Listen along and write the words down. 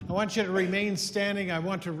I want you to remain standing. I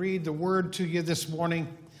want to read the word to you this morning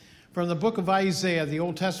from the book of Isaiah, the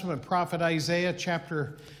Old Testament prophet Isaiah,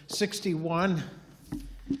 chapter 61.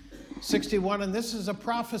 61, and this is a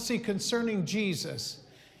prophecy concerning Jesus,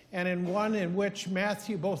 and in one in which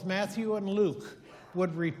both Matthew and Luke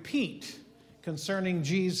would repeat concerning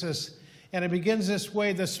Jesus. And it begins this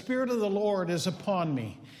way: the Spirit of the Lord is upon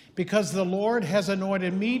me, because the Lord has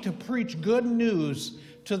anointed me to preach good news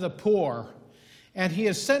to the poor. And he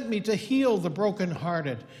has sent me to heal the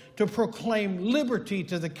brokenhearted, to proclaim liberty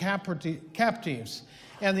to the captives,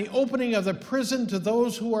 and the opening of the prison to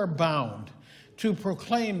those who are bound, to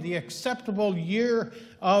proclaim the acceptable year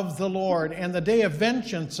of the Lord and the day of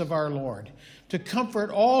vengeance of our Lord, to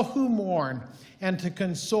comfort all who mourn and to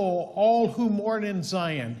console all who mourn in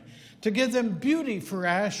Zion, to give them beauty for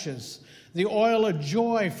ashes, the oil of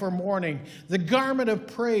joy for mourning, the garment of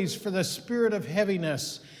praise for the spirit of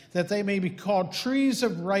heaviness, that they may be called trees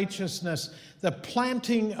of righteousness, the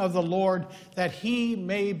planting of the Lord, that he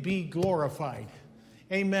may be glorified.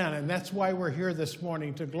 Amen. And that's why we're here this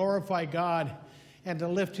morning, to glorify God and to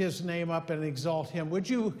lift his name up and exalt him. Would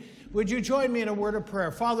you join me in a word of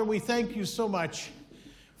prayer? Father, we thank you so much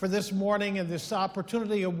for this morning and this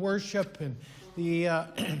opportunity of worship and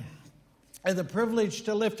the privilege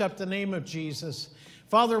to lift up the name of Jesus.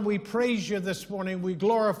 Father, we praise you this morning. We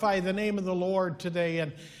glorify the name of the Lord today.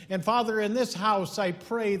 And Father, in this house, I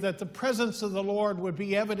pray that the presence of the Lord would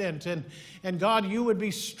be evident. And God, you would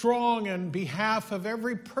be strong on behalf of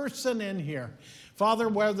every person in here. Father,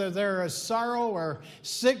 whether there is sorrow or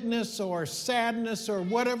sickness or sadness or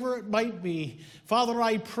whatever it might be, Father,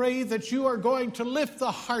 I pray that you are going to lift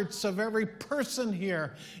the hearts of every person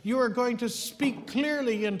here. You are going to speak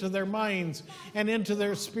clearly into their minds and into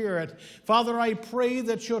their spirit. Father, I pray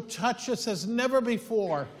that you'll touch us as never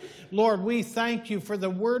before. Lord, we thank you for the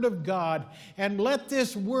word of God, and let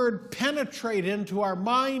this word penetrate into our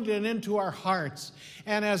mind and into our hearts.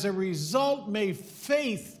 And as a result, may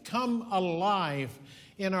faith come alive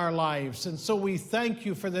in our lives. And so we thank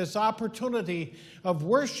you for this opportunity of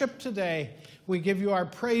worship today. We give you our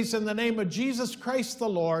praise in the name of Jesus Christ the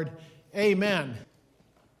Lord. Amen.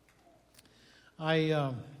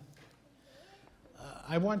 I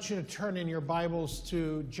want you to turn in your Bibles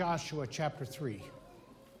to Joshua chapter 3.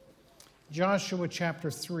 Joshua chapter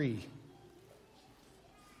 3.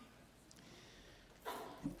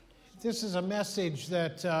 This is a message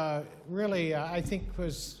that really I think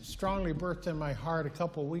was strongly birthed in my heart a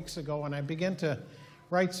couple weeks ago, and I began to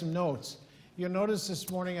write some notes. You'll notice this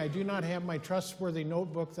morning I do not have my trustworthy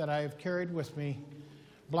notebook that I have carried with me.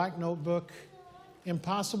 Black notebook,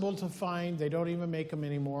 impossible to find. They don't even make them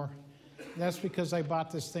anymore. That's because I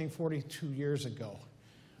bought this thing 42 years ago.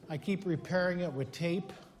 I keep repairing it with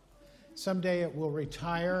tape. Someday it will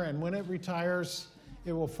retire, and when it retires,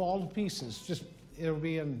 it will fall to pieces. It'll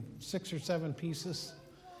be in 6 or 7 pieces.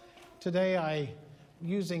 Today I'm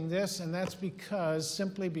using this, and that's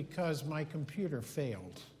simply because my computer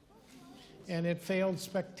failed. And it failed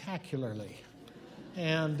spectacularly.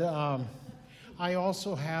 And I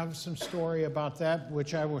also have some story about that,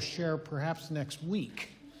 which I will share perhaps next week.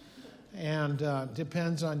 And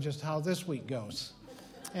depends on just how this week goes.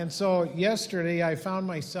 And so yesterday I found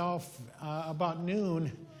myself about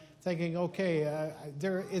noon thinking, okay,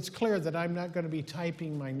 it's clear that I'm not going to be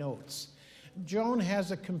typing my notes. Joan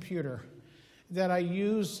has a computer that I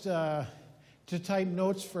used to type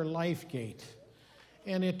notes for LifeGate.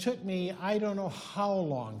 And it took me, I don't know how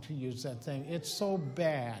long to use that thing. It's so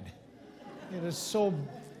bad. It is so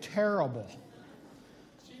terrible.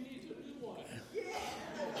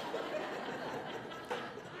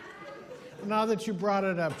 Now that you brought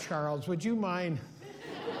it up, Charles, would you mind?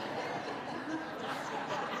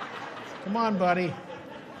 Come on, buddy.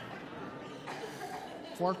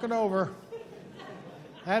 Fork it over.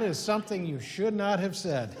 That is something you should not have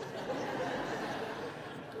said.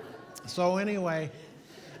 So anyway,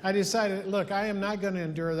 I decided, look, I am not going to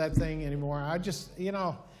endure that thing anymore. I just,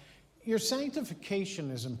 your sanctification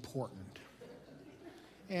is important.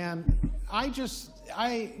 And I just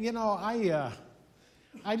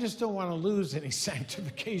don't want to lose any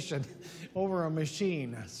sanctification over a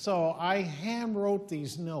machine. So I hand wrote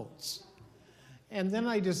these notes. And then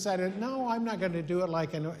I decided, no, I'm not going to do it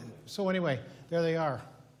like I know. So anyway, there they are.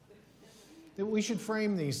 We should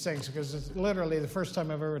frame these things because it's literally the first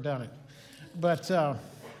time I've ever done it. But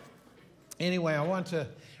anyway, I want to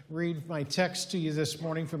read my text to you this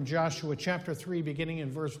morning from Joshua chapter 3, beginning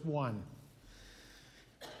in verse 1.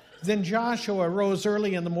 Then Joshua rose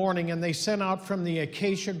early in the morning, and they set out from the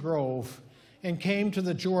acacia grove and came to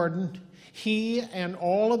the Jordan, he and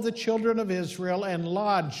all of the children of Israel, and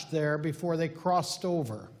lodged there before they crossed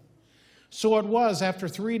over. So it was after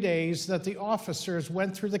 3 days that the officers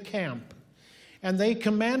went through the camp, and they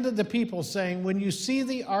commanded the people, saying, when you see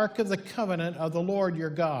the ark of the covenant of the Lord your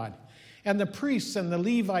God, and the priests and the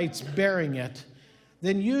Levites bearing it,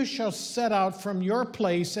 then you shall set out from your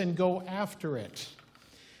place and go after it.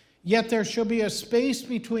 Yet there shall be a space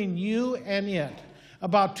between you and it,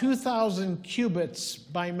 about 2,000 cubits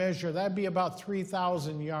by measure. That'd be about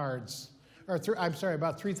 3,000 yards.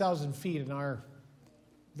 About 3,000 feet in our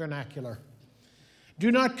vernacular.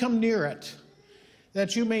 Do not come near it,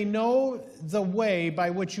 that you may know the way by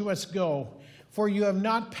which you must go, for you have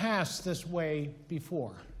not passed this way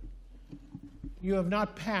before. You have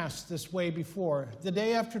not passed this way before. The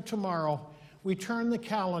day after tomorrow, we turn the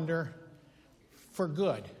calendar for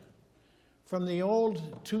good, from the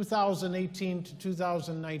old 2018 to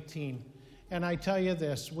 2019. And I tell you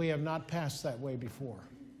this, we have not passed that way before.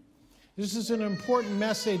 This is an important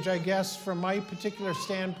message, I guess, from my particular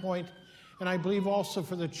standpoint, and I believe also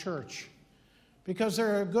for the church. Because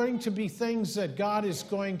there are going to be things that God is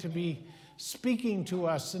going to be speaking to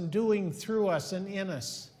us and doing through us and in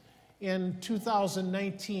us in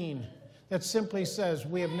 2019 that simply says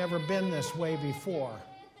we have never been this way before.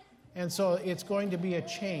 And so it's going to be a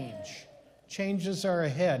change. Changes are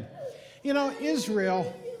ahead. You know,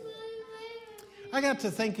 Israel, I got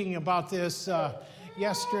to thinking about this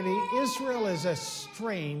yesterday. Israel is a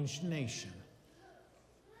strange nation.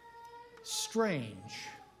 Strange.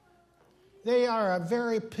 They are a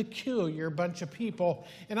very peculiar bunch of people.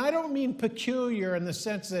 And I don't mean peculiar in the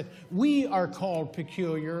sense that we are called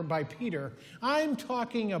peculiar by Peter. I'm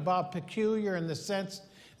talking about peculiar in the sense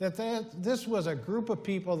that this was a group of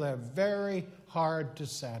people that are very hard to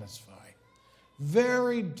satisfy.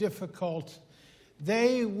 Very difficult.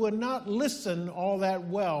 They would not listen all that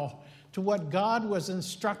well to what God was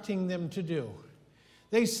instructing them to do.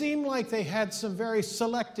 They seemed like they had some very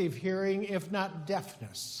selective hearing, if not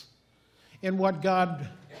deafness, in what God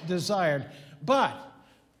desired. But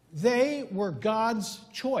they were God's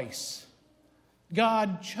choice.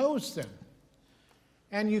 God chose them.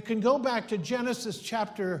 And you can go back to Genesis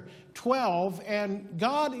chapter 12, and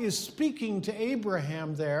God is speaking to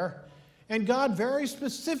Abraham there. And God very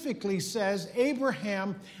specifically says,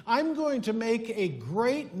 Abraham, I'm going to make a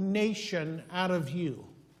great nation out of you.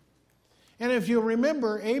 And if you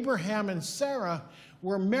remember, Abraham and Sarah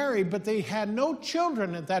were married, but they had no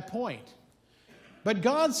children at that point. But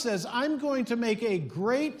God says, I'm going to make a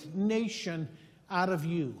great nation out of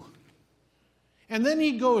you. And then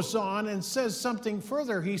he goes on and says something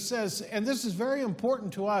further. He says, and this is very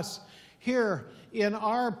important to us here in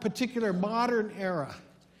our particular modern era.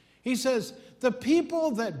 He says, the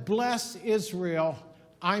people that bless Israel,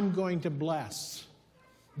 I'm going to bless.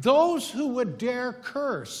 Those who would dare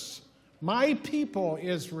curse my people,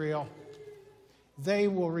 Israel, they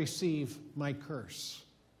will receive my curse.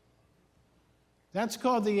 That's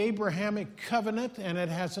called the Abrahamic covenant, and it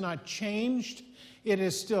has not changed. It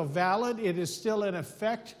is still valid. It is still in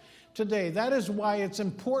effect today. That is why it's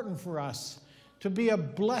important for us to be a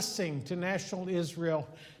blessing to national Israel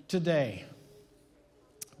today.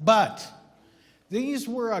 But these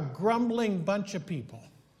were a grumbling bunch of people.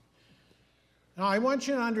 Now, I want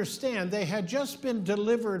you to understand, they had just been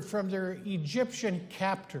delivered from their Egyptian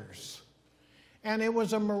captors. And it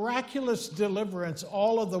was a miraculous deliverance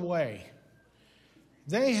all of the way.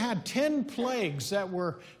 They had 10 plagues that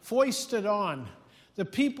were foisted on the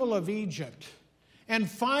people of Egypt. And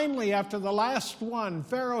finally, after the last one,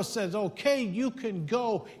 Pharaoh says, okay, you can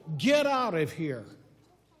go, get out of here.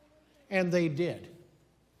 And they did.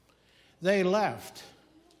 They left.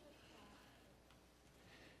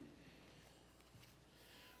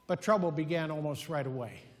 But trouble began almost right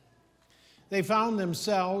away. They found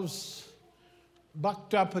themselves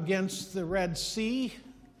bucked up against the Red Sea.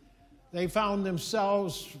 They found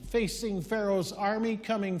themselves facing Pharaoh's army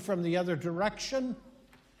coming from the other direction.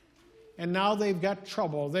 And now they've got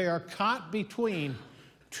trouble. They are caught between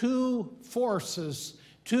two forces,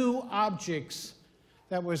 two objects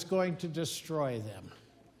that was going to destroy them.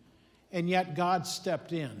 And yet God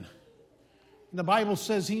stepped in. And the Bible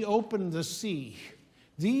says he opened the sea.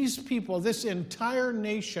 These people, this entire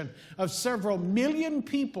nation of several million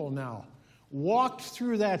people now, walked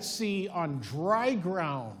through that sea on dry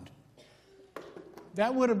ground.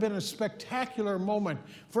 That would have been a spectacular moment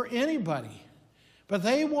for anybody. But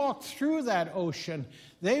they walked through that ocean.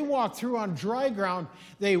 They walked through on dry ground.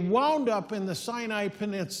 They wound up in the Sinai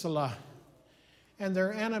Peninsula. And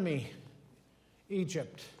their enemy,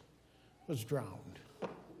 Egypt, was drowned.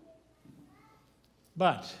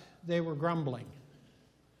 But they were grumbling.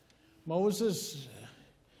 Moses,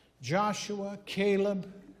 Joshua,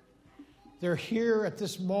 Caleb, They're here at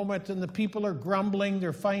this moment, and the people are grumbling.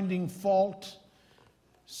 They're finding fault.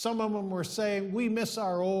 Some of them were saying, we miss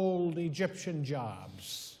our old Egyptian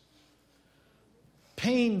jobs.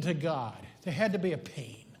 Pain to God. There had to be a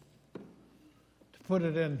pain, to put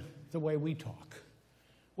it in the way we talk.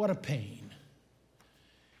 What a pain.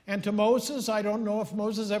 And to Moses, I don't know if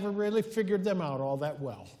Moses ever really figured them out all that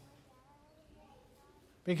well,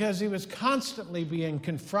 because he was constantly being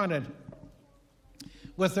confronted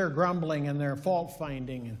with their grumbling and their fault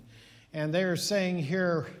finding. And they're saying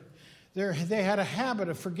here, they had a habit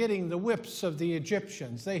of forgetting the whips of the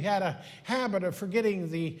Egyptians. They had a habit of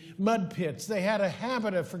forgetting the mud pits. They had a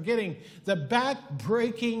habit of forgetting the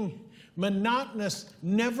back-breaking, monotonous,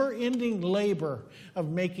 never-ending labor of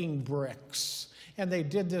making bricks. And they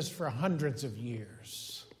did this for hundreds of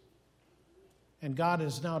years. And God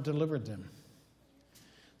has now delivered them.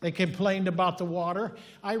 They complained about the water.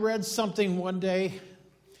 I read something one day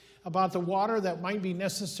about the water that might be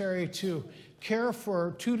necessary to care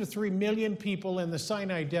for 2 to 3 million people in the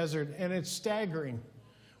Sinai Desert, and it's staggering.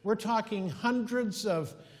 We're talking hundreds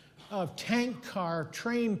of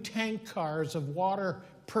trained tank cars of water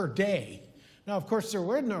per day. Now, of course, there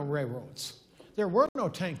were no railroads. There were no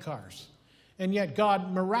tank cars. And yet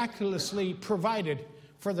God miraculously provided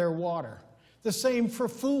for their water. The same for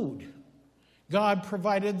food. God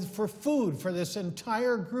provided for food for this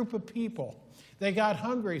entire group of people. They got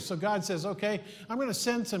hungry, so God says, okay, I'm going to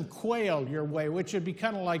send some quail your way, which would be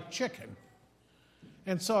kind of like chicken.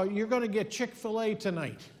 And so you're going to get Chick-fil-A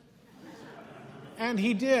tonight. And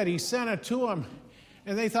he did. He sent it to them.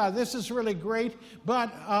 And they thought, this is really great,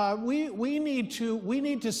 but we need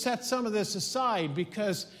to set some of this aside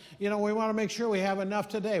because, we want to make sure we have enough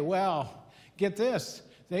today. Well, get this.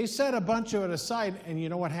 They set a bunch of it aside, and you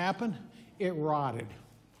know what happened? It rotted.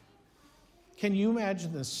 Can you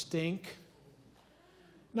imagine the stink?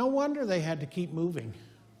 No wonder they had to keep moving.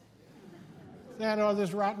 They had all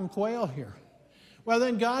this rotten quail here. Well,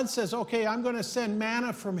 then God says, okay, I'm going to send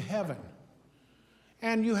manna from heaven.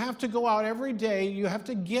 And you have to go out every day. You have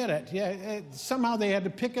to get it. Somehow they had to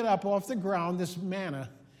pick it up off the ground, this manna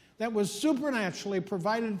that was supernaturally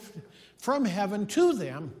provided from heaven to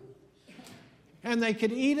them. And they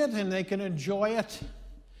could eat it and they could enjoy it.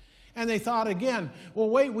 And they thought again, well,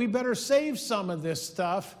 wait, we better save some of this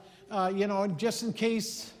stuff, just in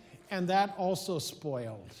case. And that also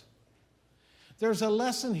spoiled. There's a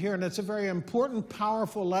lesson here, and it's a very important,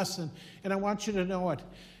 powerful lesson, and I want you to know it.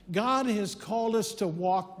 God has called us to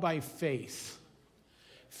walk by faith.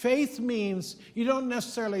 Faith means you don't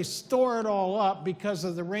necessarily store it all up because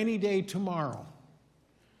of the rainy day tomorrow.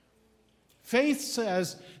 Faith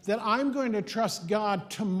says that I'm going to trust God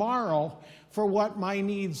tomorrow for what my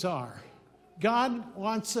needs are. God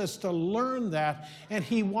wants us to learn that, and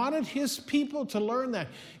he wanted his people to learn that.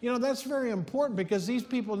 That's very important because these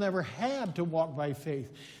people never had to walk by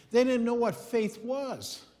faith. They didn't know what faith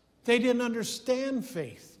was. They didn't understand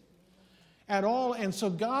faith at all, and so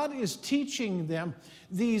God is teaching them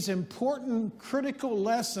these important, critical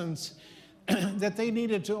lessons that they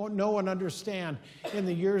needed to know and understand in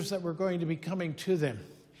the years that were going to be coming to them.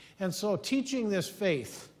 And so teaching this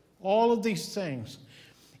faith, all of these things,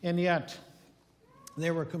 and yet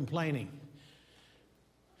they were complaining.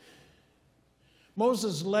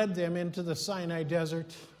 Moses led them into the Sinai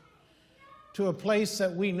Desert to a place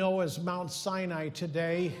that we know as Mount Sinai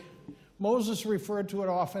today. Moses referred to it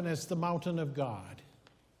often as the mountain of God.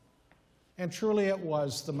 And truly it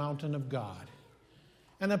was the mountain of God.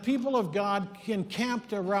 And the people of God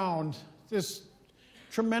encamped around this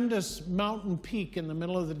tremendous mountain peak in the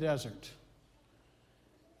middle of the desert.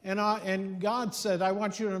 And God said, I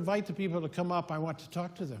want you to invite the people to come up. I want to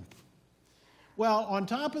talk to them. Well, on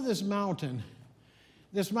top of this mountain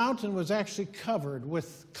was actually covered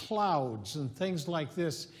with clouds and things like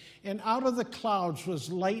this. And out of the clouds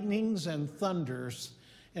was lightnings and thunders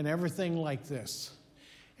and everything like this.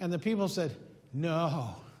 And the people said,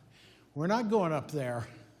 no, we're not going up there.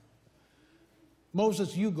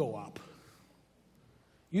 Moses, you go up.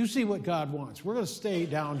 You see what God wants. We're going to stay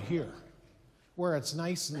down here where it's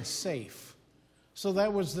nice and safe. So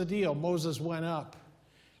that was the deal. Moses went up.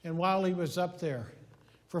 And while he was up there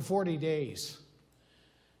for 40 days,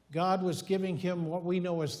 God was giving him what we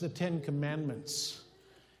know as the 10 Commandments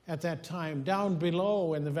at that time. Down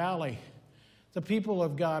below in the valley, the people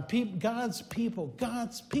of God, God's people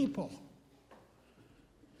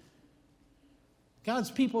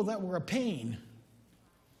that were a pain,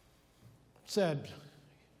 said,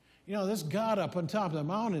 this God up on top of the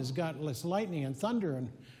mountain has got this lightning and thunder, and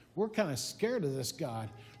we're kind of scared of this God.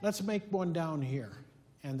 Let's make one down here.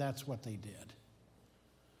 And that's what they did.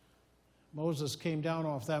 Moses came down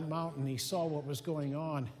off that mountain. He saw what was going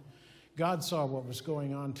on. God saw what was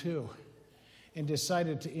going on too, and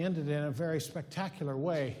decided to end it in a very spectacular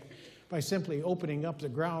way by simply opening up the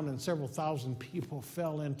ground, and several thousand people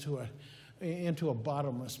fell into a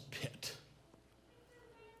bottomless pit.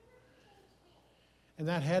 And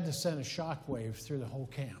that had to send a shockwave through the whole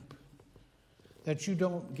camp. That you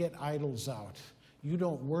don't get idols out. You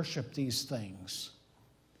don't worship these things.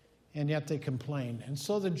 And yet they complained. And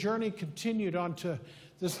so the journey continued on to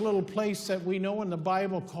this little place that we know in the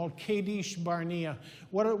Bible called Kadesh Barnea.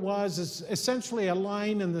 What it was is essentially a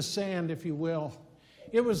line in the sand, if you will.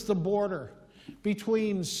 It was the border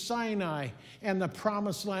between Sinai and the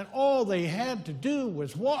Promised Land. All they had to do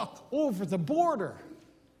was walk over the border.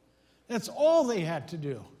 That's all they had to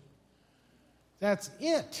do. That's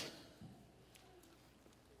it.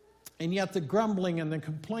 And yet the grumbling and the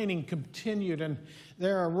complaining continued, and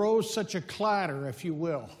there arose such a clatter, if you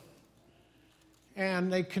will.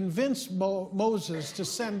 And they convinced Moses to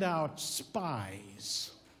send out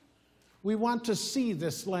spies. We want to see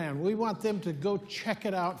this land. We want them to go check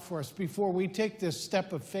it out for us before we take this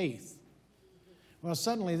step of faith. Well,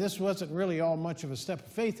 suddenly this wasn't really all much of a step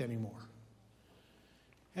of faith anymore.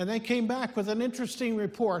 And they came back with an interesting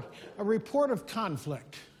report, a report of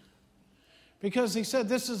conflict. Because he said,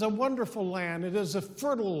 this is a wonderful land. It is a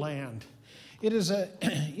fertile land. It is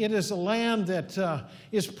a land that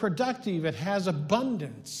is productive. It has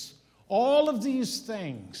abundance. All of these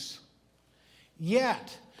things.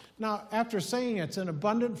 Yet, now after saying it's an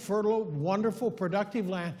abundant, fertile, wonderful, productive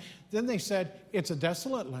land, then they said it's a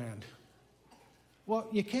desolate land. Well,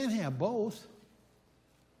 you can't have both.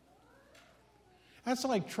 That's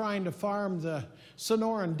like trying to farm the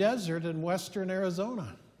Sonoran Desert in western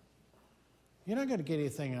Arizona. You're not going to get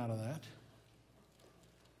anything out of that.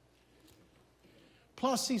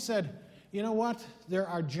 Plus, he said, you know what? There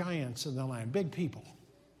are giants in the land, big people.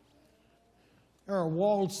 There are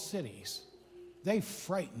walled cities. They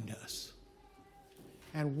frightened us.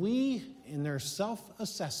 And we, in their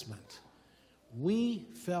self-assessment, we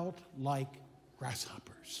felt like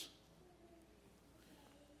grasshoppers.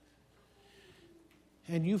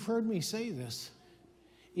 And you've heard me say this.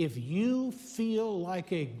 If you feel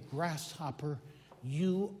like a grasshopper,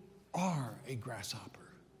 you are a grasshopper.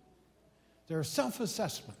 Their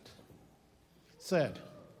self-assessment said,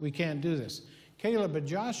 we can't do this. Caleb and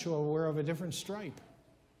Joshua were of a different stripe.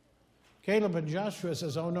 Caleb and Joshua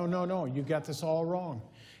says, oh, no, you got this all wrong.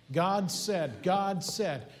 God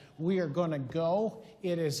said, we are going to go.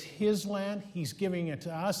 It is his land. He's giving it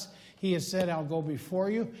to us. He has said, I'll go before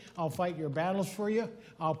you. I'll fight your battles for you.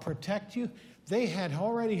 I'll protect you. They had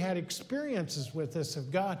already had experiences with this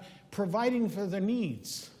of God providing for their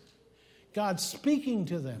needs. God speaking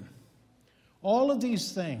to them. All of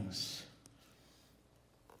these things.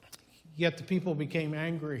 Yet the people became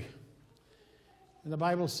angry. And the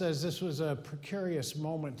Bible says this was a precarious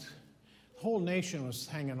moment. The whole nation was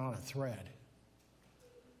hanging on a thread.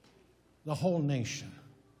 The whole nation.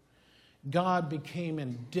 God became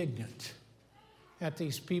indignant at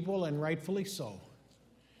these people, and rightfully so.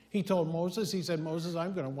 He told Moses, he said, Moses,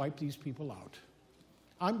 I'm going to wipe these people out.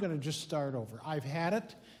 I'm going to just start over. I've had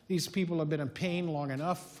it. These people have been in pain long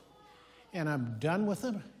enough, and I'm done with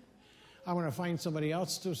them. I'm going to find somebody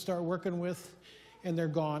else to start working with, and they're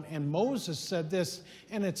gone. And Moses said this,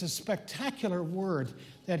 and it's a spectacular word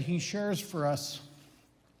that he shares for us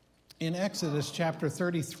in Exodus chapter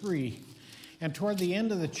 33. And toward the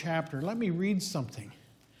end of the chapter, let me read something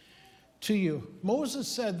to you. Moses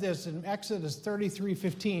said this in Exodus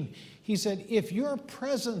 33:15. He said, if your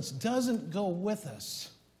presence doesn't go with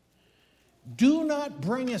us, do not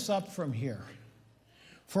bring us up from here.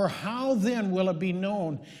 For how then will it be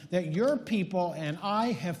known that your people and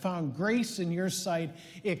I have found grace in your sight,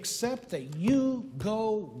 except that you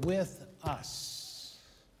go with us?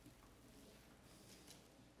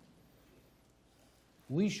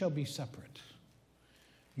 We shall be separate.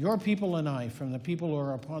 Your people and I, from the people who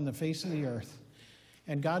are upon the face of the earth.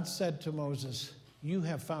 And God said to Moses, you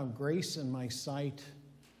have found grace in my sight.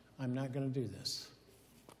 I'm not going to do this.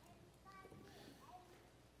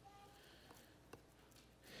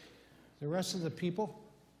 The rest of the people,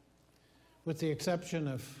 with the exception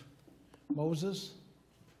of Moses,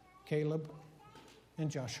 Caleb, and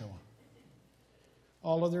Joshua,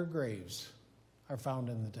 all of their graves are found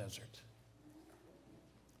in the desert.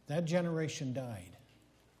 That generation died.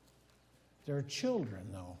 Their children,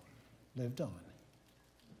 though, lived on.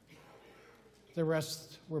 The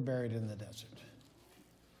rest were buried in the desert.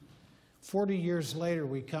 40 years later,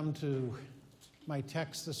 we come to my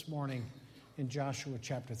text this morning in Joshua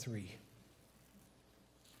chapter 3.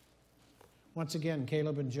 Once again,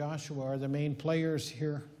 Caleb and Joshua are the main players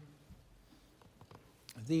here.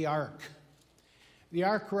 The ark. The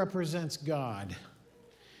ark represents God.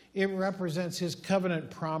 It represents his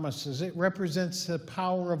covenant promises. It represents the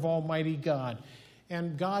power of Almighty God.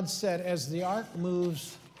 And God said, as the ark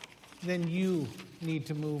moves, then you need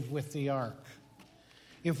to move with the ark.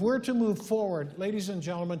 If we're to move forward, ladies and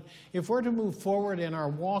gentlemen, if we're to move forward in our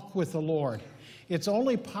walk with the Lord, it's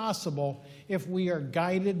only possible if we are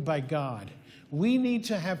guided by God. We need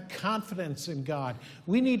to have confidence in God.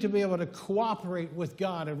 We need to be able to cooperate with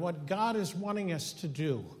God and what God is wanting us to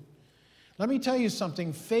do. Let me tell you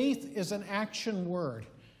something. Faith is an action word.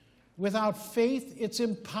 Without faith, it's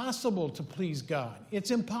impossible to please God. It's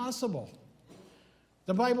impossible.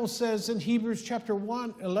 The Bible says in Hebrews chapter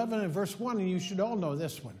 11 and verse 1, and you should all know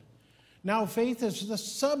this one. Now faith is the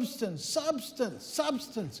substance.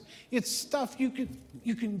 It's stuff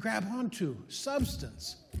you can grab onto.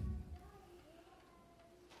 Substance.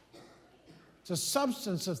 It's a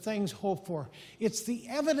substance of things hoped for. It's the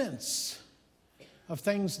evidence of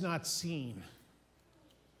things not seen.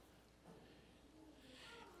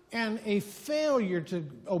 And a failure to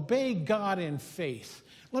obey God in faith.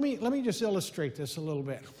 Let me just illustrate this a little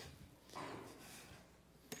bit.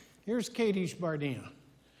 Here's Kadesh Barnea.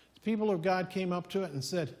 The people of God came up to it and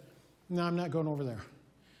said, no, I'm not going over there.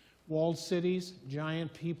 Walled cities,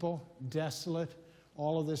 giant people, desolate,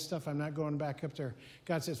 all of this stuff, I'm not going back up there.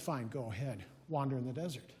 God says, fine, go ahead, wander in the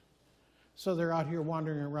desert. So they're out here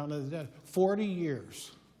wandering around in the desert. 40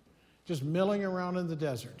 years, just milling around in the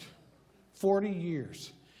desert. 40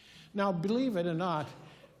 years. Now, believe it or not,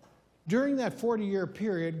 during that 40-year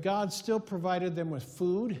period, God still provided them with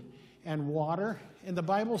food and water. And the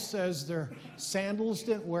Bible says their sandals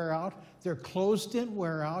didn't wear out, their clothes didn't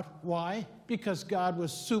wear out. Why? Because God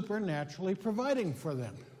was supernaturally providing for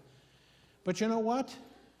them. But you know what?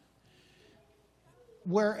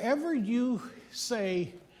 Wherever you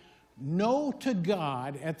say no to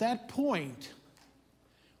God, at that point,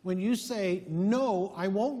 when you say, no, I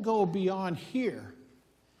won't go beyond here,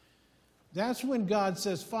 that's when God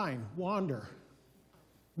says, fine, wander,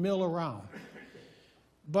 mill around.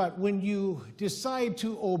 But when you decide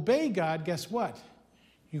to obey God, guess what?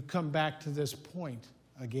 You come back to this point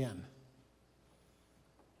again.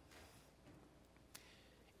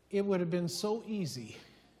 It would have been so easy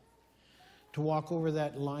to walk over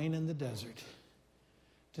that line in the desert,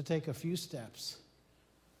 to take a few steps.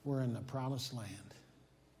 We're in the promised land.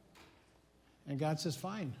 And God says,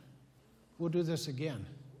 fine, we'll do this again.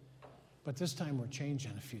 But this time we're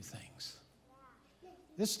changing a few things.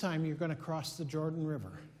 This time you're going to cross the Jordan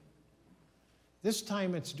River. This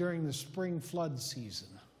time it's during the spring flood season.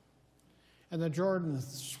 And the Jordan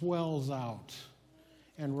swells out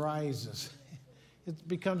and rises. It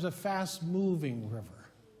becomes a fast-moving river.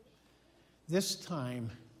 This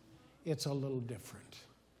time it's a little different.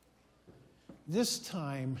 This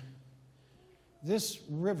time, this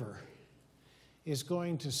river is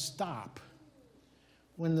going to stop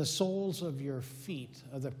when the soles of your feet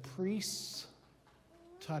of the priests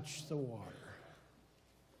touch the water.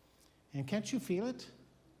 And can't you feel it?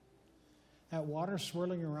 That water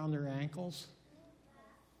swirling around their ankles?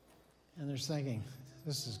 And they're thinking,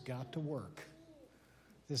 this has got to work.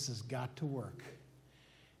 This has got to work.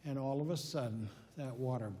 And all of a sudden, that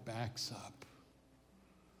water backs up.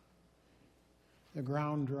 The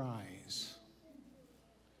ground dries.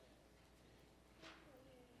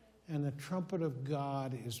 And the trumpet of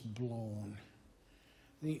God is blown.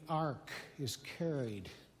 The ark is carried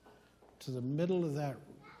to the middle of that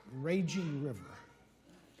raging river.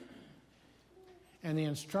 And the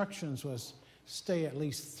instructions was stay at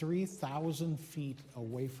least 3,000 feet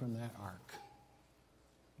away from that ark.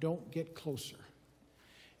 Don't get closer.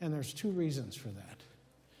 And there's two reasons for that.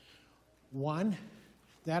 One,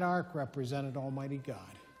 that ark represented Almighty God.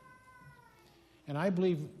 And I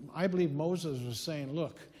believe Moses was saying,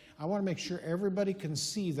 look, I want to make sure everybody can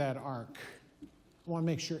see that ark. I want to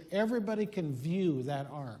make sure everybody can view that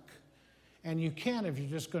ark. And you can't if you're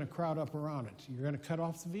just going to crowd up around it. You're going to cut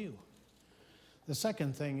off the view. The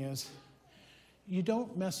second thing is, you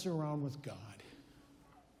don't mess around with God.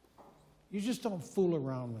 You just don't fool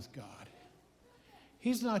around with God.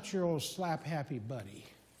 He's not your old slap-happy buddy.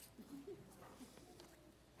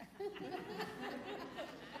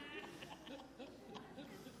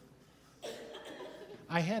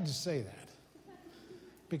 I had to say that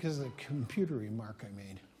because of the computer remark I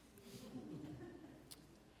made.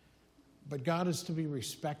 But God is to be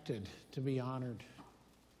respected, to be honored,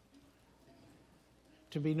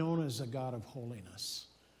 to be known as a God of holiness,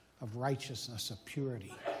 of righteousness, of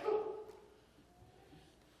purity.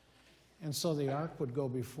 And so the ark would go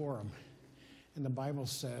before him. And the Bible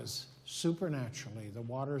says, supernaturally, the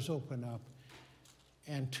waters open up,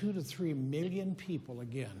 and 2 to 3 million people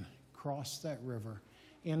again cross that river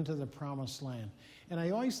into the promised land. And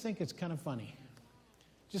I always think it's kind of funny.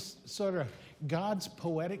 Just sort of God's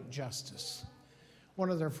poetic justice. One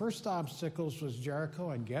of their first obstacles was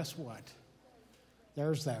Jericho, and guess what?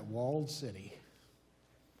 There's that walled city.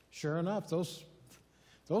 Sure enough, those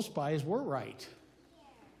spies were right.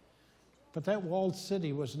 But that walled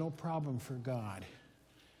city was no problem for God,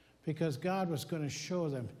 because God was going to show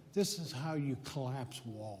them this is how you collapse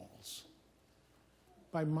walls.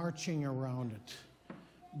 By marching around it,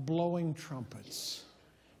 blowing trumpets,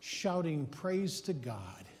 shouting praise to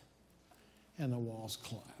God, and the walls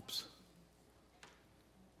collapse.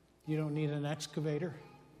 You don't need an excavator.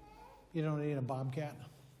 You don't need a bobcat.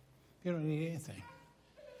 You don't need anything.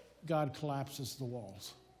 God collapses the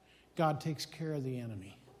walls. God takes care of the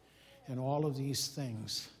enemy. And all of these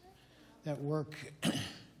things that work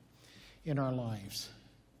in our lives.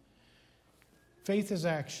 Faith is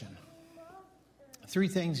action. 3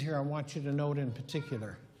 things here I want you to note in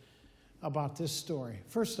particular about this story.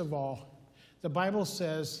 First of all, the Bible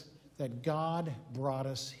says that God brought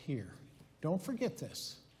us here. Don't forget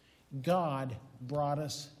this. God brought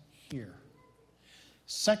us here.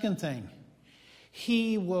 Second thing,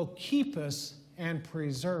 He will keep us and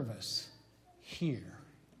preserve us here.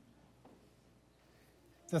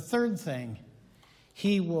 The third thing,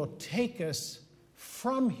 He will take us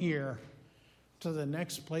from here to the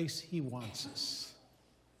next place He wants us.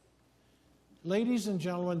 Ladies and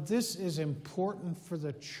gentlemen, this is important for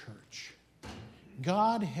the church.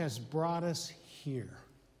 God has brought us here.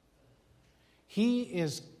 He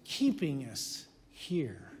is keeping us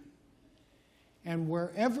here. And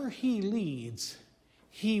wherever He leads,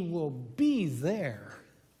 He will be there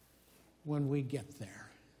when we get there.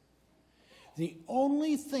 The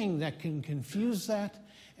only thing that can confuse that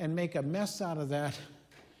and make a mess out of that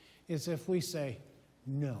is if we say,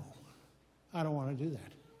 no, I don't want to do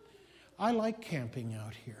that. I like camping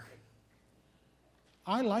out here.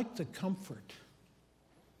 I like the comfort.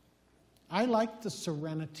 I like the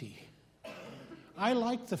serenity. I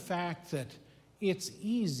like the fact that it's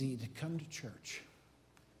easy to come to church.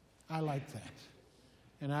 I like that.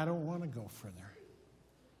 And I don't want to go further.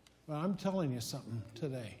 But I'm telling you something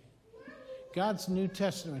today. God's New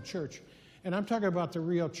Testament church, and I'm talking about the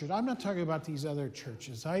real church. I'm not talking about these other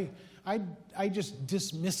churches. I just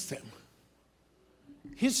dismiss them.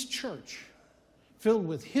 His church, filled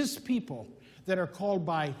with His people that are called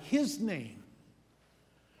by His name,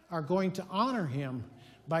 are going to honor Him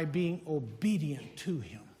by being obedient to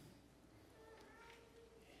Him.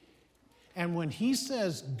 And when He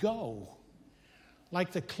says go,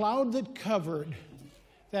 like the cloud that covered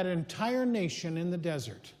that entire nation in the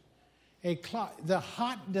desert, the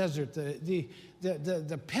hot desert,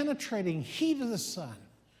 the penetrating heat of the sun,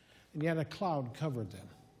 and yet a cloud covered them.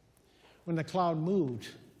 When the cloud moved,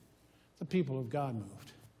 the people of God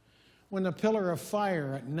moved. When the pillar of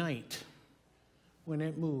fire at night, when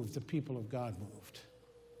it moved, the people of God moved.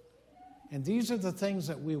 And these are the things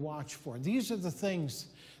that we watch for. These are the things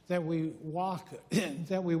that we walk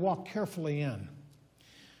carefully in.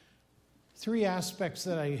 3 aspects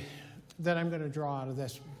that I'm going to draw out of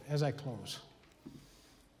this as I close.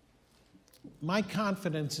 My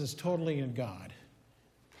confidence is totally in God,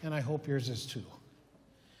 and I hope yours is too.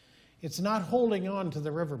 It's not holding on to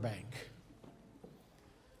the riverbank.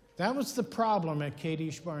 That was the problem at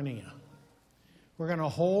Kadesh Barnea. We're going to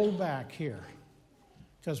hold back here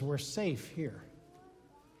because we're safe here.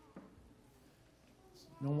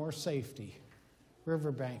 No more safety.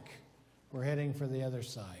 Riverbank, we're heading for the other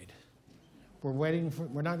side.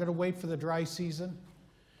 We're not going to wait for the dry season.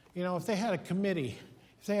 You know, if they had a committee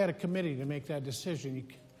to make that decision,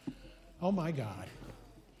 oh my God.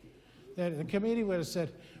 The committee would have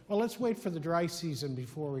said, well, let's wait for the dry season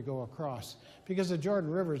before we go across, because the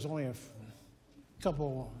Jordan River is only a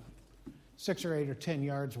couple, 6 or 8 or 10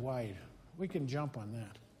 yards wide. We can jump on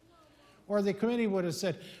that. Or the committee would have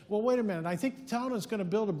said, well, wait a minute, I think the town is going to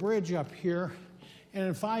build a bridge up here, and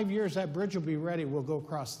in 5 years that bridge will be ready. We'll go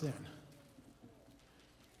across then.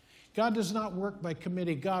 God does not work by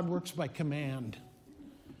committee. God works by command.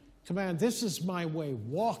 Command, this is my way.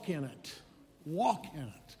 Walk in it. Walk in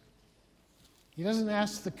it. He doesn't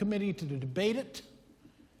ask the committee to debate it.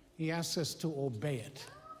 He asks us to obey it.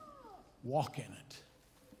 Walk in it.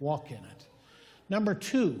 Walk in it. Number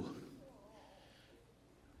 2,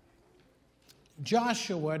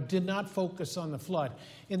 Joshua did not focus on the flood.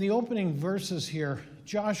 In the opening verses here,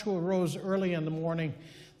 Joshua rose early in the morning.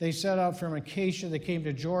 They set out from Acacia. They came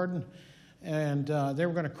to Jordan. And they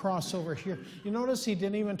were going to cross over here. You notice he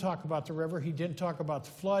didn't even talk about the river. He didn't talk about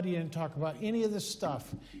the flood. He didn't talk about any of this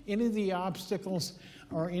stuff, any of the obstacles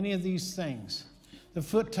or any of these things. The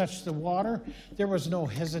foot touched the water. There was no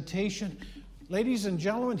hesitation. Ladies and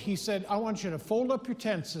gentlemen, he said, I want you to fold up your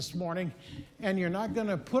tents this morning, and you're not going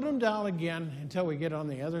to put them down again until we get on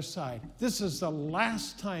the other side. This is the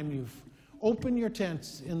last time you've opened your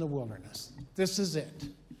tents in the wilderness. This is it.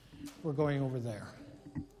 We're going over there.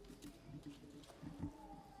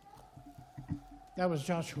 That was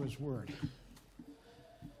Joshua's word.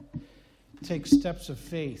 It takes steps of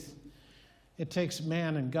faith. It takes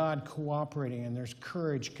man and God cooperating, and there's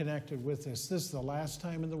courage connected with this. This is the last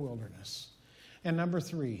time in the wilderness. And number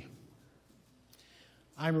 3,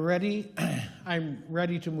 I'm ready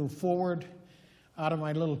to move forward out of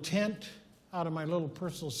my little tent, out of my little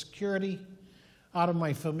personal security, out of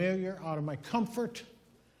my familiar, out of my comfort,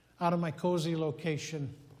 out of my cozy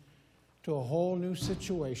location, to a whole new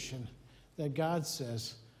situation that God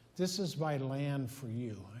says, this is my land for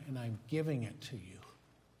you, and I'm giving it to you.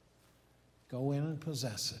 Go in and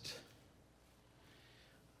possess it.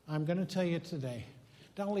 I'm going to tell you today.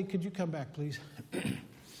 Dolly, could you come back, please?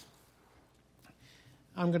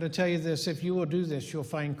 I'm going to tell you this. If you will do this, you'll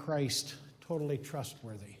find Christ totally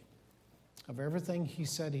trustworthy. Of everything he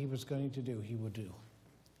said he was going to do, he will do.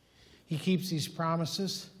 He keeps these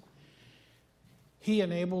promises. He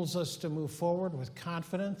enables us to move forward with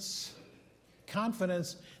confidence.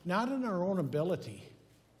 Confidence not in our own ability.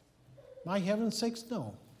 My heaven's sakes,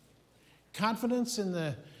 no. Confidence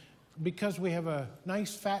because we have a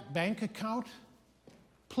nice fat bank account.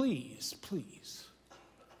 Please, please,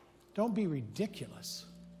 don't be ridiculous.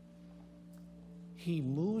 He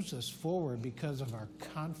moves us forward because of our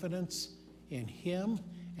confidence in him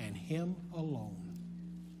and him alone.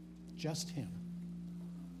 Just him.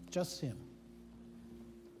 Just him.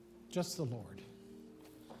 Just the Lord.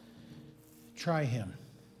 Try him.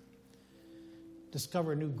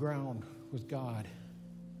 Discover new ground with God.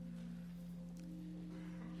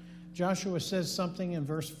 Joshua says something in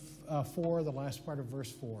verse 4, the last part of verse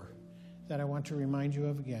 4, that I want to remind you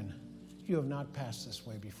of again. You have not passed this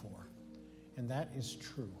way before. And that is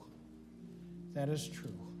true. That is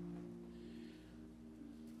true.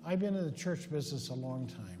 I've been in the church business a long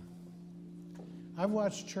time. I've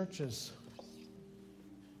watched churches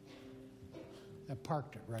that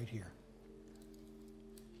parked it right here.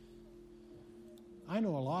 I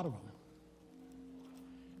know a lot of them.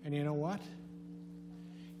 And you know what?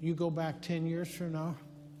 You go back 10 years from now,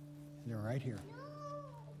 and they're right here.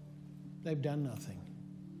 They've done nothing.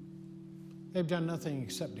 They've done nothing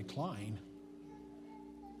except decline.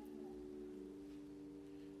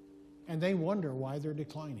 And they wonder why they're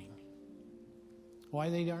declining, why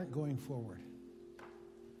they aren't going forward.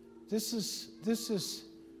 This is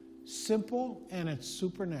simple and it's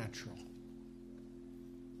supernatural.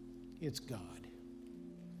 It's God.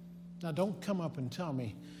 Now, don't come up and tell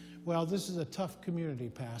me, well, this is a tough community,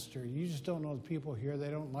 Pastor. You just don't know the people here. They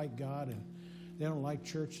don't like God and they don't like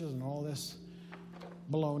churches and all this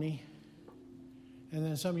baloney. And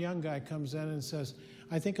then some young guy comes in and says,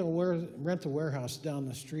 I think I'll rent the warehouse down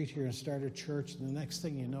the street here and start a church. And the next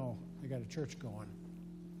thing you know, they got a church going.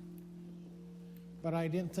 But I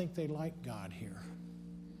didn't think they liked God here.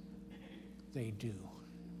 They do.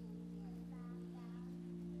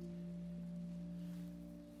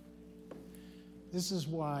 This is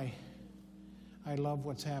why I love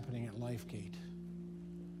what's happening at LifeGate.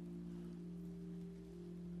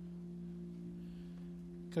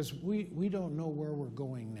 Because we don't know where we're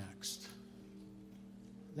going next.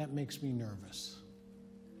 That makes me nervous.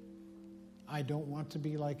 I don't want to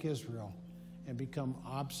be like Israel and become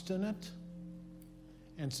obstinate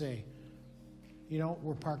and say, you know,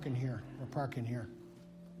 we're parking here. We're parking here.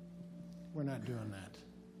 We're not doing that.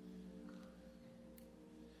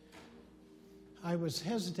 I was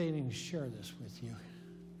hesitating to share this with you.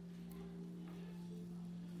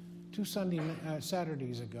 2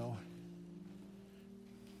 Saturdays ago,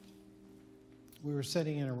 we were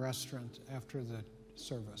sitting in a restaurant after the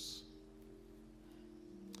service.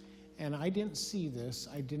 And I didn't see this,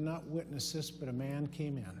 I did not witness this, but a man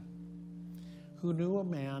came in who knew a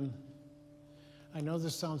man, I know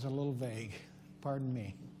this sounds a little vague, pardon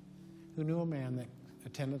me, who knew a man that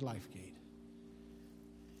attended LifeGate.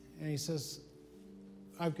 And he says,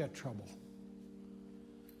 I've got trouble.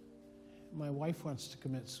 My wife wants to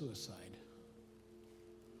commit suicide.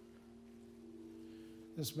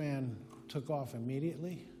 This man took off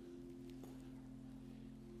immediately,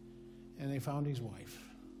 and they found his wife.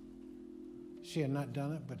 She had not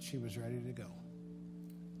done it, but she was ready to go.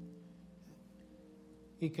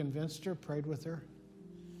 He convinced her, prayed with her,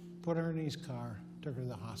 put her in his car, took her to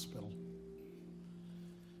the hospital.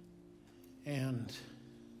 And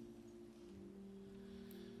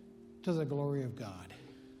to the glory of God,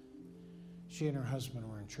 she and her husband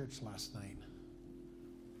were in church last night,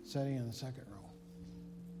 sitting in the second row.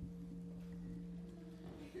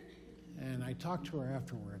 And I talked to her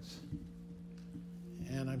afterwards,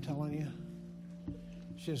 and I'm telling you,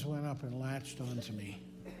 she just went up and latched onto me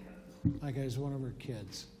like I was one of her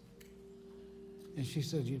kids. And she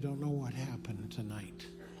said, "You don't know what happened tonight.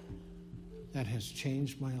 That has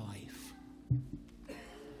changed my life."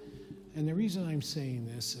 And the reason I'm saying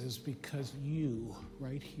this is because you,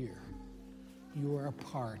 right here, you are a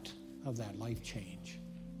part of that life change.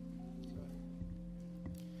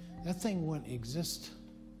 That thing wouldn't exist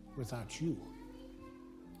without you.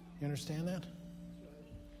 You understand that?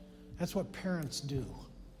 That's what parents do.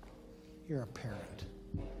 You're a parent.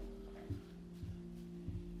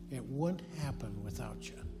 It wouldn't happen without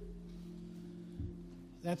you.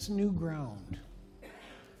 That's new ground.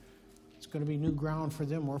 It's going to be new ground for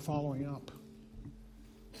them. We're following up.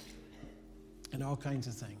 And all kinds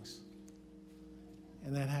of things.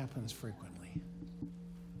 And that happens frequently.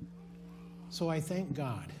 So I thank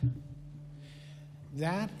God.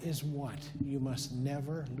 That is what you must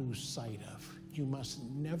never lose sight of. You must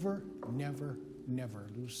never, never, never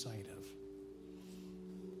lose sight of.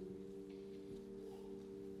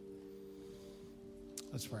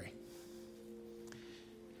 Let's pray.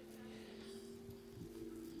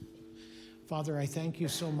 Father, I thank you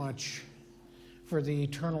so much for the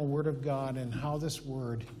eternal Word of God and how this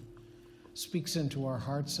Word speaks into our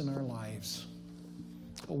hearts and our lives.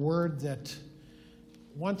 A Word that,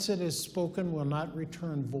 once it is spoken, will not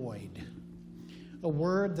return void. A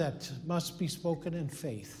Word that must be spoken in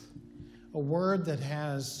faith. A Word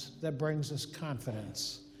that brings us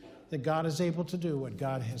confidence that God is able to do what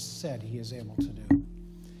God has said He is able to do.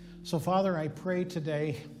 So, Father, I pray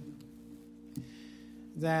today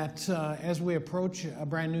that as we approach a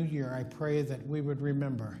brand new year, I pray that we would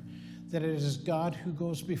remember that it is God who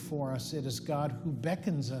goes before us. It is God who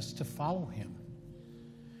beckons us to follow Him.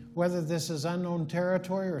 Whether this is unknown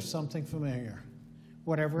territory or something familiar,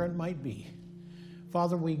 whatever it might be.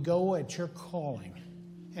 Father, we go at your calling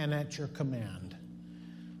and at your command.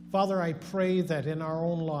 Father, I pray that in our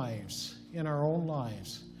own lives,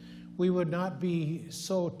 we would not be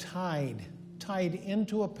so tied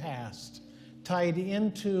into a past, tied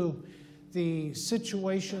into the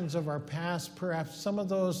situations of our past. Perhaps some of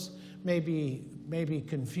those may be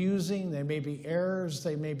confusing, they may be errors,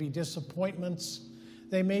 they may be disappointments,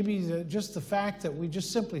 they may be just the fact that we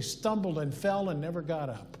just simply stumbled and fell and never got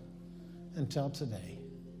up until today.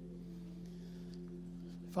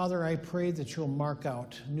 Father, I pray that you'll mark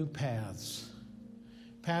out new paths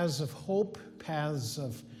of hope, paths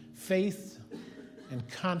of faith and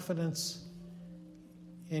confidence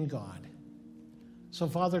in God. So,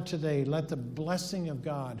 Father, today, let the blessing of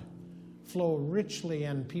God flow richly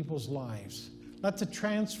in people's lives. Let the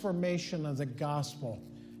transformation of the gospel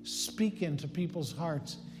speak into people's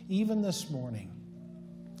hearts, even this morning.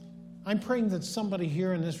 I'm praying that somebody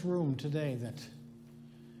here in this room today, that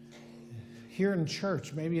here in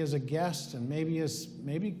church, maybe as a guest and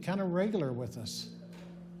maybe kind of regular with us,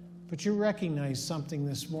 but you recognize something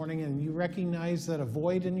this morning, and you recognize that a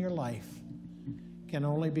void in your life can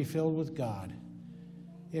only be filled with God.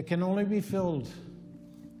 It can only be filled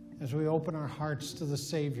as we open our hearts to the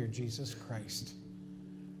Savior, Jesus Christ.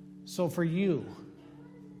 So for you,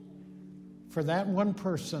 for that one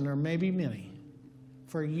person, or maybe many,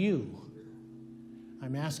 for you,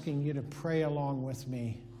 I'm asking you to pray along with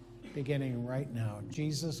me, beginning right now.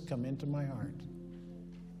 Jesus, come into my heart.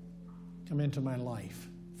 Come into my life.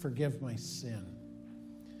 Forgive my sin.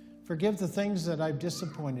 Forgive the things that I've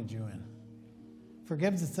disappointed you in.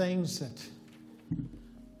 Forgive the things that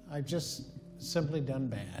I've just simply done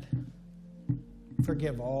bad.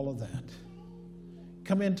 Forgive all of that.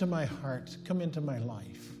 Come into my heart. Come into my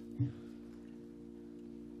life.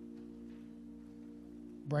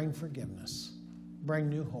 Bring forgiveness. Bring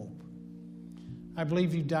new hope. I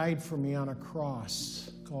believe you died for me on a cross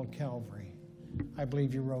called Calvary. I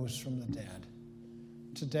believe you rose from the dead.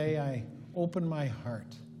 Today I open my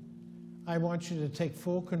heart. I want you to take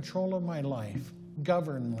full control of my life,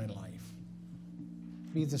 govern my life,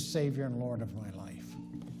 be the Savior and Lord of my life.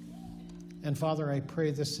 And Father, I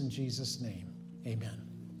pray this in Jesus' name. Amen.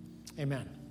 Amen.